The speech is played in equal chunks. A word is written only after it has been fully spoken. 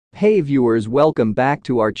Hey viewers, welcome back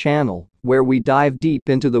to our channel, where we dive deep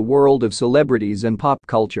into the world of celebrities and pop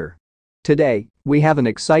culture. Today, we have an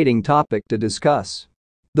exciting topic to discuss.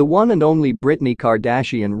 The one and only Britney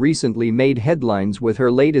Kardashian recently made headlines with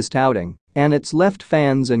her latest outing, and it's left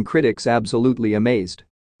fans and critics absolutely amazed.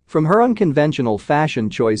 From her unconventional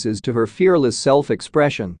fashion choices to her fearless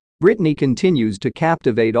self-expression, Britney continues to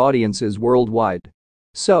captivate audiences worldwide.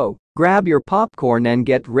 So, grab your popcorn and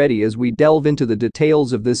get ready as we delve into the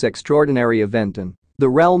details of this extraordinary event in the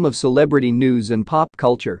realm of celebrity news and pop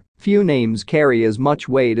culture. Few names carry as much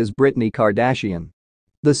weight as Britney Kardashian.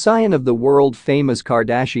 The scion of the world-famous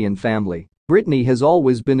Kardashian family, Britney has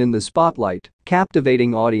always been in the spotlight,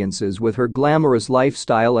 captivating audiences with her glamorous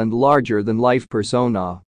lifestyle and larger-than-life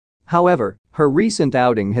persona. However, her recent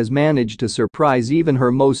outing has managed to surprise even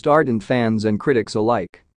her most ardent fans and critics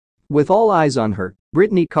alike. With all eyes on her,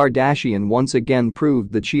 Britney Kardashian once again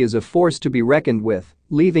proved that she is a force to be reckoned with,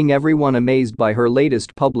 leaving everyone amazed by her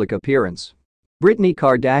latest public appearance. Britney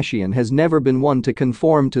Kardashian has never been one to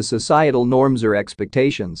conform to societal norms or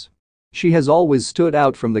expectations. She has always stood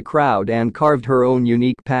out from the crowd and carved her own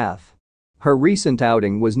unique path. Her recent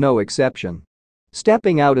outing was no exception.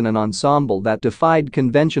 Stepping out in an ensemble that defied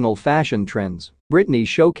conventional fashion trends, Britney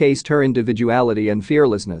showcased her individuality and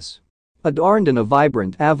fearlessness. Adorned in a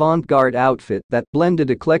vibrant avant-garde outfit that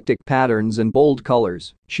blended eclectic patterns and bold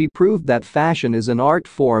colors, she proved that fashion is an art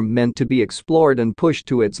form meant to be explored and pushed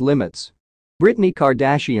to its limits. Britney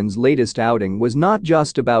Kardashian's latest outing was not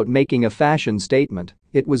just about making a fashion statement,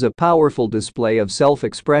 it was a powerful display of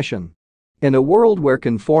self-expression. In a world where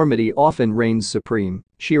conformity often reigns supreme,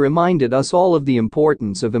 she reminded us all of the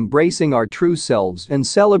importance of embracing our true selves and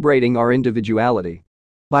celebrating our individuality.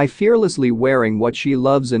 By fearlessly wearing what she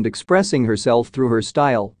loves and expressing herself through her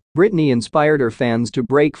style, Britney inspired her fans to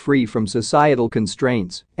break free from societal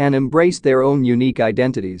constraints and embrace their own unique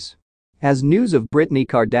identities. As news of Britney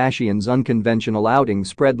Kardashian's unconventional outing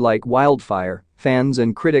spread like wildfire, fans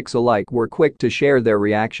and critics alike were quick to share their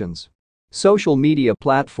reactions. Social media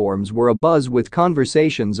platforms were abuzz with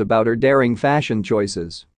conversations about her daring fashion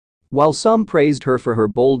choices. While some praised her for her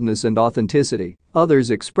boldness and authenticity, others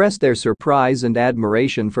expressed their surprise and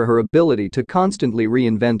admiration for her ability to constantly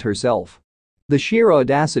reinvent herself. The sheer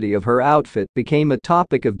audacity of her outfit became a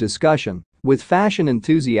topic of discussion, with fashion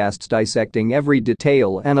enthusiasts dissecting every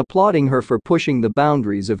detail and applauding her for pushing the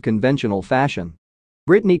boundaries of conventional fashion.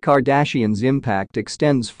 Britney Kardashian's impact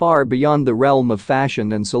extends far beyond the realm of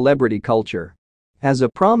fashion and celebrity culture. As a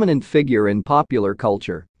prominent figure in popular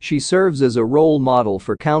culture, she serves as a role model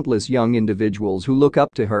for countless young individuals who look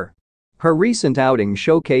up to her. Her recent outing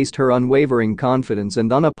showcased her unwavering confidence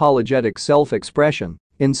and unapologetic self-expression,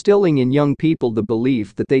 instilling in young people the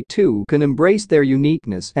belief that they too can embrace their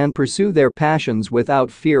uniqueness and pursue their passions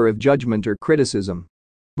without fear of judgment or criticism.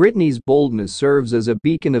 Britney's boldness serves as a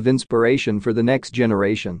beacon of inspiration for the next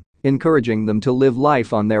generation, encouraging them to live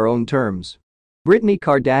life on their own terms. Britney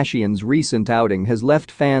Kardashian's recent outing has left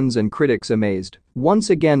fans and critics amazed, once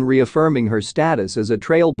again reaffirming her status as a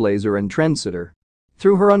trailblazer and trendsetter.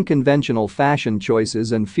 Through her unconventional fashion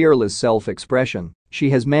choices and fearless self-expression, she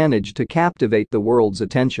has managed to captivate the world's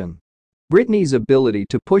attention. Britney's ability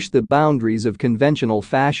to push the boundaries of conventional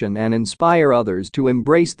fashion and inspire others to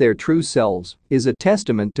embrace their true selves is a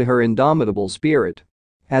testament to her indomitable spirit.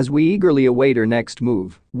 As we eagerly await her next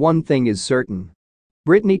move, one thing is certain.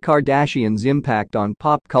 Britney Kardashian's impact on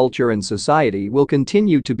pop culture and society will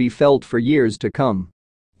continue to be felt for years to come.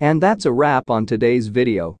 And that's a wrap on today's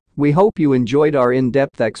video. We hope you enjoyed our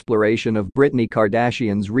in-depth exploration of Britney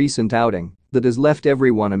Kardashian's recent outing that has left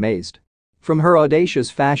everyone amazed. From her audacious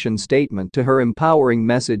fashion statement to her empowering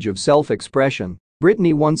message of self-expression,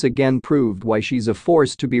 Britney once again proved why she's a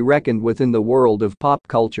force to be reckoned with in the world of pop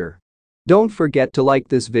culture. Don't forget to like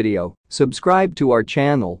this video, subscribe to our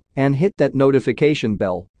channel, and hit that notification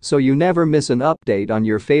bell so you never miss an update on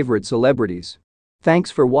your favorite celebrities.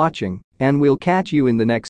 Thanks for watching, and we'll catch you in the next